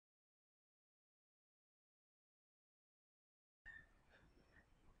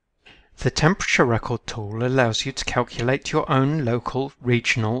The temperature record tool allows you to calculate your own local,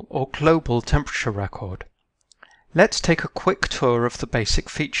 regional, or global temperature record. Let's take a quick tour of the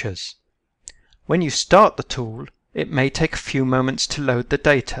basic features. When you start the tool, it may take a few moments to load the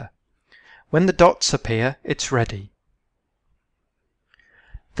data. When the dots appear, it's ready.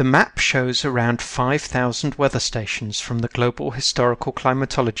 The map shows around 5,000 weather stations from the Global Historical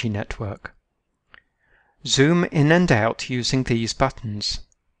Climatology Network. Zoom in and out using these buttons.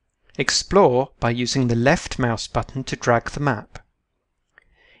 Explore by using the left mouse button to drag the map.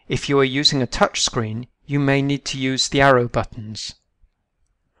 If you are using a touchscreen, you may need to use the arrow buttons.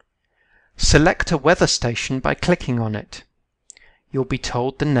 Select a weather station by clicking on it. You'll be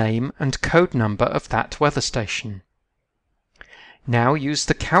told the name and code number of that weather station. Now use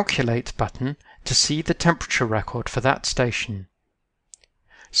the Calculate button to see the temperature record for that station.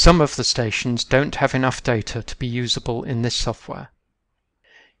 Some of the stations don't have enough data to be usable in this software.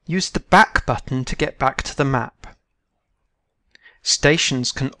 Use the Back button to get back to the map.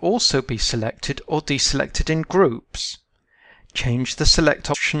 Stations can also be selected or deselected in groups. Change the Select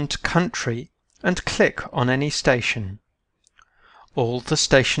option to Country and click on any station. All the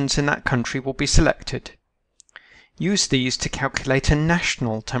stations in that country will be selected. Use these to calculate a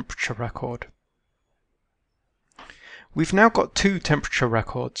national temperature record. We've now got two temperature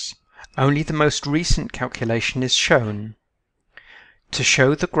records. Only the most recent calculation is shown. To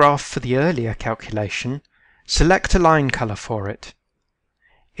show the graph for the earlier calculation, select a line color for it.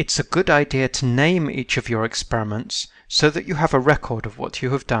 It's a good idea to name each of your experiments so that you have a record of what you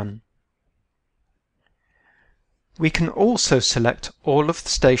have done. We can also select all of the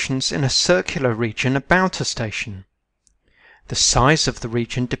stations in a circular region about a station. The size of the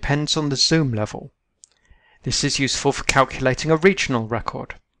region depends on the zoom level. This is useful for calculating a regional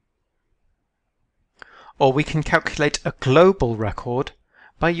record. Or we can calculate a global record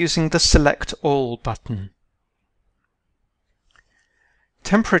by using the Select All button.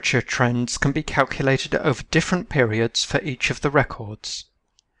 Temperature trends can be calculated over different periods for each of the records.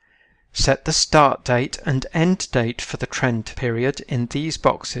 Set the start date and end date for the trend period in these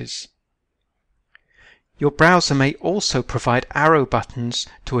boxes. Your browser may also provide arrow buttons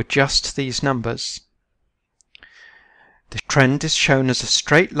to adjust these numbers. The trend is shown as a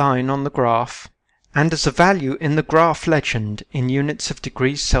straight line on the graph and as a value in the graph legend in units of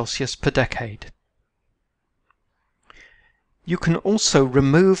degrees Celsius per decade. You can also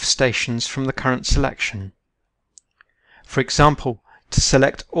remove stations from the current selection. For example, to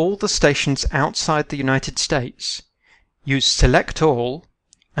select all the stations outside the United States, use Select All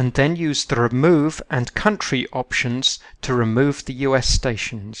and then use the Remove and Country options to remove the US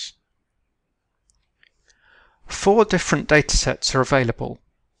stations. 4 different datasets are available.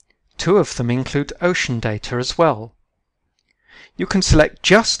 2 of them include ocean data as well. You can select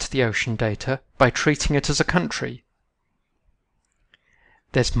just the ocean data by treating it as a country.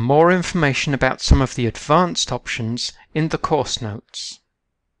 There's more information about some of the advanced options in the course notes.